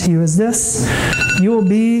encouragement to you is this: you will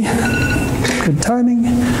be, good timing,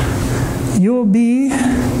 you will be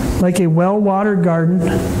like a well-watered garden,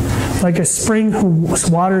 like a spring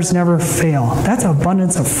whose waters never fail. That's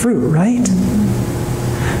abundance of fruit, right?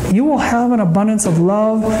 You will have an abundance of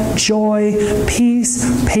love, joy, peace,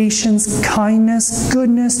 patience, kindness,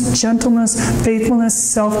 goodness, gentleness,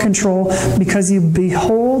 faithfulness, self-control, because you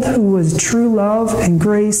behold who is true love and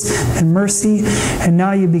grace and mercy, and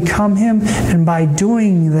now you become Him, and by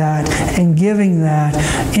doing that and giving that,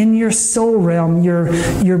 in your soul realm,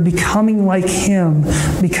 you're becoming like Him,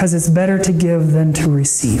 because it's better to give than to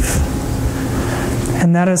receive.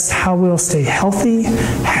 And that is how we'll stay healthy,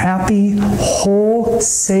 happy, whole,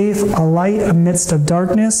 safe, a light amidst of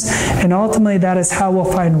darkness. And ultimately, that is how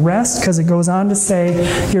we'll find rest, because it goes on to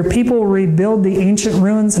say, your people will rebuild the ancient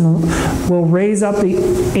ruins and will raise up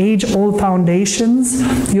the age-old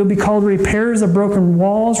foundations. You'll be called repairers of broken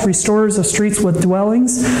walls, restorers of streets with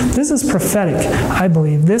dwellings. This is prophetic, I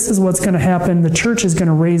believe. This is what's going to happen. The church is going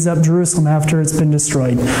to raise up Jerusalem after it's been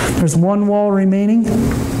destroyed. There's one wall remaining.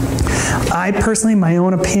 I personally, my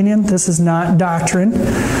own opinion, this is not doctrine,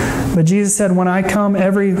 but Jesus said, when I come,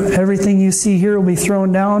 everything you see here will be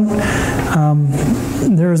thrown down.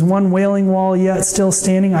 There is one wailing wall yet still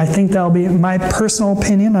standing. I think that'll be my personal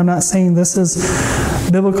opinion. I'm not saying this is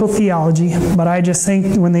biblical theology, but I just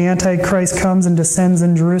think when the Antichrist comes and descends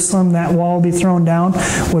in Jerusalem, that wall will be thrown down,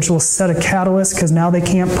 which will set a catalyst, because now they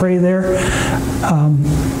can't pray there.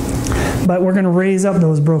 But we're going to raise up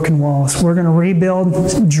those broken walls. We're going to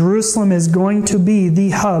rebuild. Jerusalem is going to be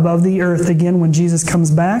the hub of the earth again when Jesus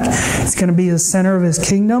comes back. It's going to be the center of His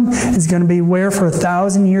kingdom. It's going to be where for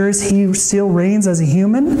 1,000 years He still reigns as a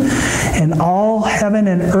human. And all heaven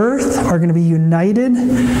and earth are going to be united.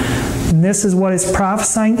 And this is what it's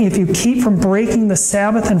prophesying. If you keep from breaking the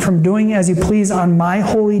Sabbath and from doing as you please on my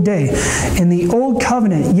holy day. In the Old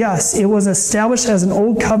Covenant, yes, it was established as an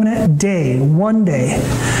Old Covenant day, one day.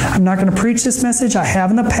 I'm not going to preach this message. I have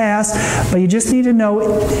in the past. But you just need to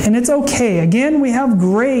know, and it's okay. Again, we have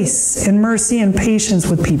grace and mercy and patience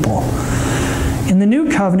with people. In the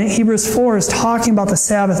New Covenant, Hebrews 4 is talking about the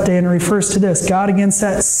Sabbath day, and it refers to this. God again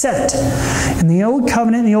set. In the Old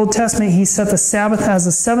Covenant, in the Old Testament, He set the Sabbath as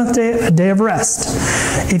the seventh day, a day of rest.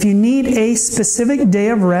 If you need a specific day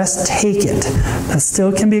of rest, take it. That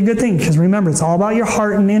still can be a good thing, because remember, it's all about your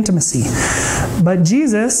heart and intimacy. But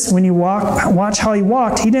Jesus, when you watch how He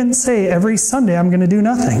walked, He didn't say every Sunday I'm going to do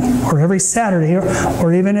nothing, or every Saturday,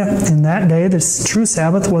 or even if in that day, the true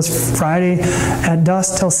Sabbath was Friday at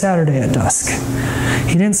dusk till Saturday at dusk.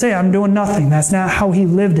 He didn't say, I'm doing nothing. That's not how He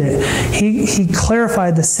lived it. He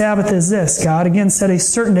clarified the Sabbath is this. God again said a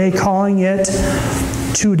certain day, calling it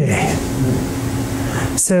today.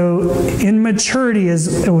 So in maturity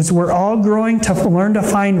is we're all growing to learn to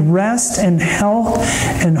find rest and health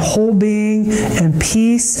and whole being and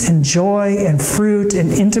peace and joy and fruit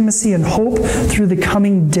and intimacy and hope through the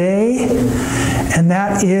coming day. And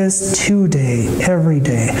that is today, every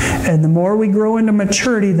day. And the more we grow into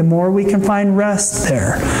maturity, the more we can find rest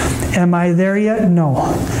there. Am I there yet?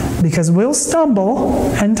 No. Because we'll stumble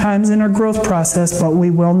at times in our growth process, but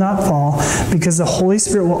we will not fall, because the Holy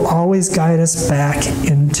Spirit will always guide us back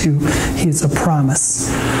into His promise.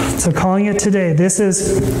 So calling it today, this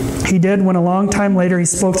is, He did when a long time later He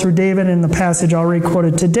spoke through David in the passage already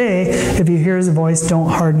quoted today. If you hear His voice,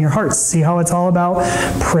 don't harden your hearts. See how it's all about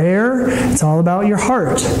prayer? It's all about your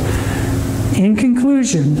heart. In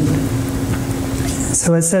conclusion,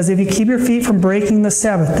 so it says, if you keep your feet from breaking the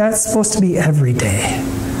Sabbath, that's supposed to be every day.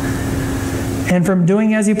 And from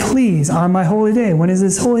doing as you please on my holy day. When is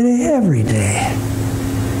this holy day? Every day.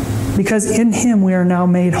 Because in Him we are now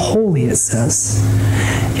made holy, it says.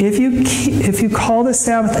 If you call the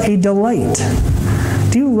Sabbath a delight,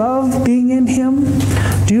 do you love being in Him?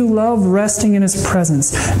 Do you love resting in His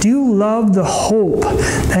presence? Do you love the hope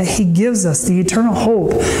that He gives us, the eternal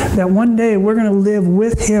hope that one day we're going to live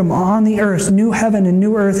with Him on the earth, new heaven and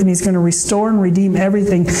new earth, and He's going to restore and redeem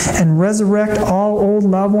everything and resurrect all old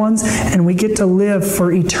loved ones, and we get to live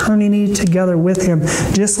for eternity together with Him,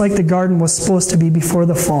 just like the garden was supposed to be before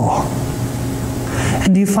the fall.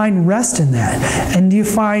 And do you find rest in that? And do you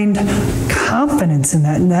find confidence in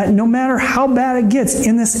that? And that no matter how bad it gets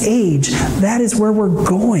in this age, that is where we're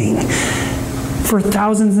going for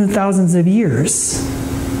thousands and thousands of years.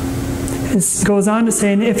 It goes on to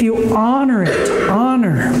say, and if you honor it,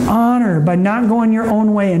 honor by not going your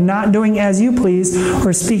own way and not doing as you please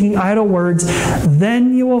or speaking idle words,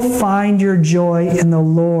 then you will find your joy in the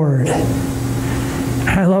Lord.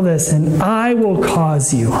 I love this. And I will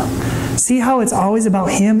cause you. See how it's always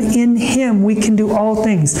about Him? In Him we can do all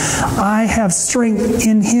things. I have strength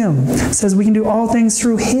in Him. It says we can do all things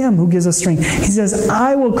through Him who gives us strength. He says,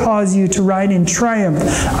 I will cause you to ride in triumph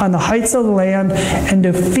on the heights of the land and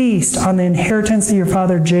to feast on the inheritance of your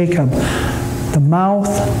father Jacob. The mouth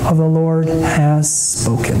of the Lord has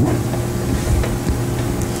spoken.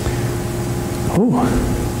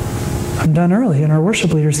 Oh. I'm done early and our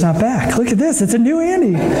worship leader's not back. Look at this. It's a new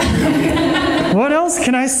Andy. What else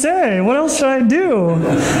can I say? What else should I do?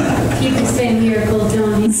 People say miracles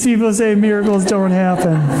don't happen. People say miracles don't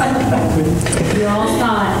happen. You all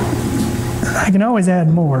thought. I can always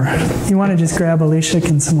add more. You want to just grab Alicia?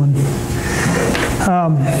 Can someone?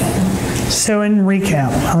 So in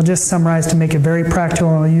recap, I'll just summarize to make it very practical.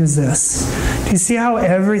 I'll use this. Do you see how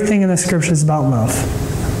everything in the Scripture is about love?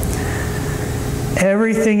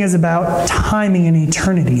 Everything is about timing and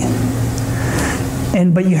eternity.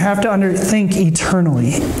 But you have to think eternally.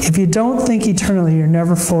 If you don't think eternally, you're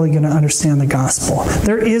never fully going to understand the gospel.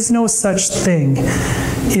 There is no such thing.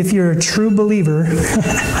 If you're a true believer,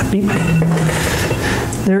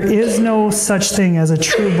 there is no such thing as a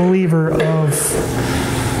true believer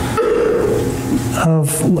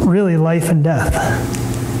of really life and death.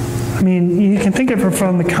 I mean, you can think of it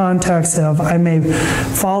from the context of, I may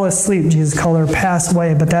fall asleep, Jesus called her, pass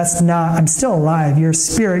away, but that's not, I'm still alive. You're a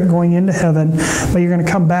spirit going into heaven, but you're going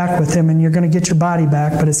to come back with Him, and you're going to get your body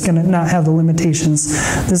back, but it's going to not have the limitations.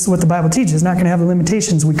 This is what the Bible teaches. It's not going to have the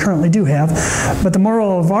limitations we currently do have. But the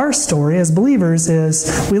moral of our story as believers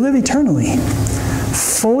is we live eternally.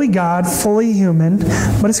 Fully God, fully human,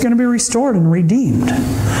 but it's going to be restored and redeemed.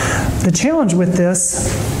 The challenge with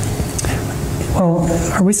this... Well,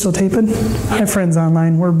 are we still taping? Hi, friends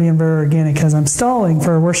online. We're being very organic because I'm stalling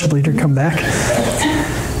for our worship leader to come back.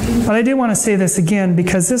 But I did want to say this again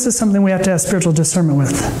because this is something we have to have spiritual discernment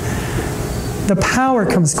with. The power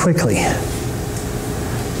comes quickly.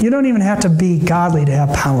 You don't even have to be godly to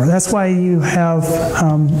have power. That's why you have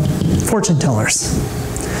fortune tellers.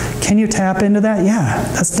 Can you tap into that? Yeah,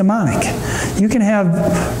 that's demonic. You can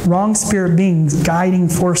have wrong spirit beings, guiding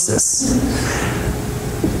forces.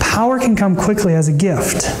 Power can come quickly as a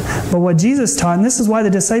gift. But what Jesus taught, and this is why the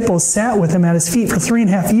disciples sat with Him at His feet for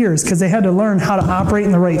 3.5 years, because they had to learn how to operate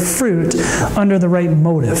in the right fruit under the right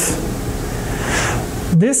motive.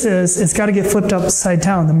 It's got to get flipped upside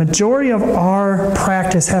down. The majority of our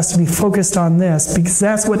practice has to be focused on this, because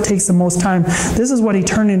that's what takes the most time. This is what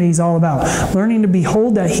eternity is all about. Learning to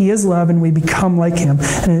behold that He is love and we become like Him.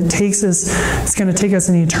 And it's going to take us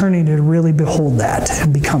an eternity to really behold that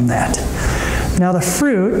and become that. Now the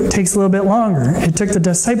fruit takes a little bit longer. It took the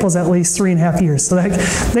disciples at least 3.5 years. So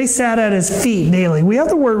they sat at His feet daily. We have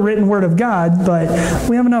the written word of God, but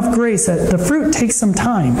we have enough grace that the fruit takes some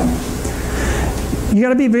time. You got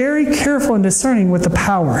to be very careful and discerning with the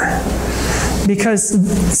power. Because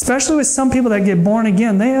especially with some people that get born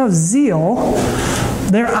again, they have zeal.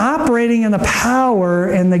 They're operating in the power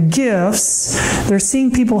and the gifts. They're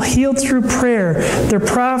seeing people healed through prayer. They're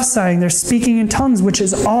prophesying. They're speaking in tongues, which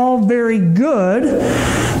is all very good.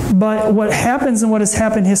 But what happens and what has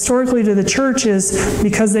happened historically to the church is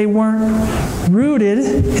because they weren't rooted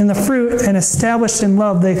in the fruit and established in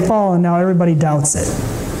love, they fall, and now everybody doubts it.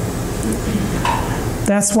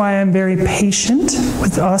 That's why I'm very patient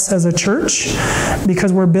with us as a church,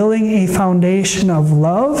 because we're building a foundation of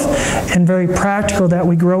love and very practical that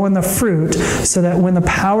we grow in the fruit so that when the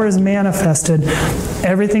power is manifested,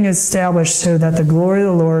 everything is established so that the glory of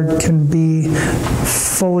the Lord can be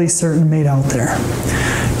fully certain made out there.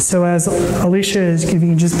 So as Alicia is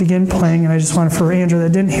giving, just begin playing, and I just want for Andrew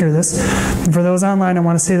that didn't hear this, and for those online, I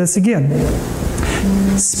want to say this again.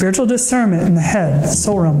 Spiritual discernment in the head,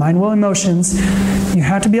 soul realm, mind, will, emotions. You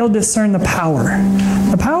have to be able to discern the power.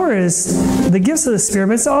 The power is the gifts of the Spirit,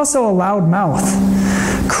 but it's also a loud mouth.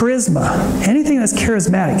 Charisma, anything that's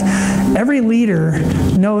charismatic. Every leader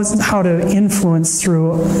knows how to influence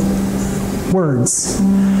through words.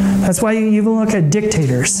 That's why you even look at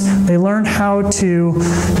dictators. They learn how to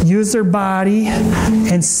use their body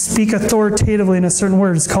and speak authoritatively in a certain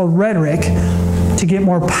word. It's called rhetoric to get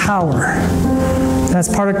more power.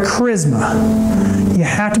 That's part of charisma. You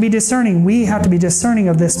have to be discerning. We have to be discerning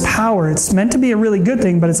of this power. It's meant to be a really good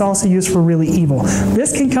thing, but it's also used for really evil.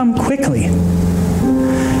 This can come quickly.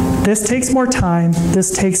 This takes more time.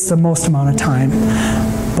 This takes the most amount of time.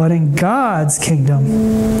 But in God's kingdom,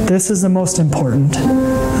 this is the most important.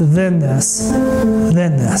 Then this.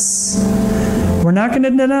 Then this. We're not going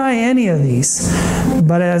to deny any of these.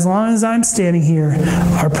 But as long as I'm standing here,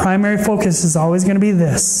 our primary focus is always going to be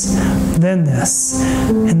this. Then this.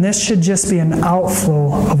 And this should just be an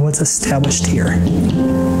outflow of what's established here.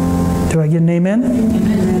 Do I get an amen?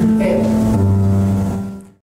 Amen.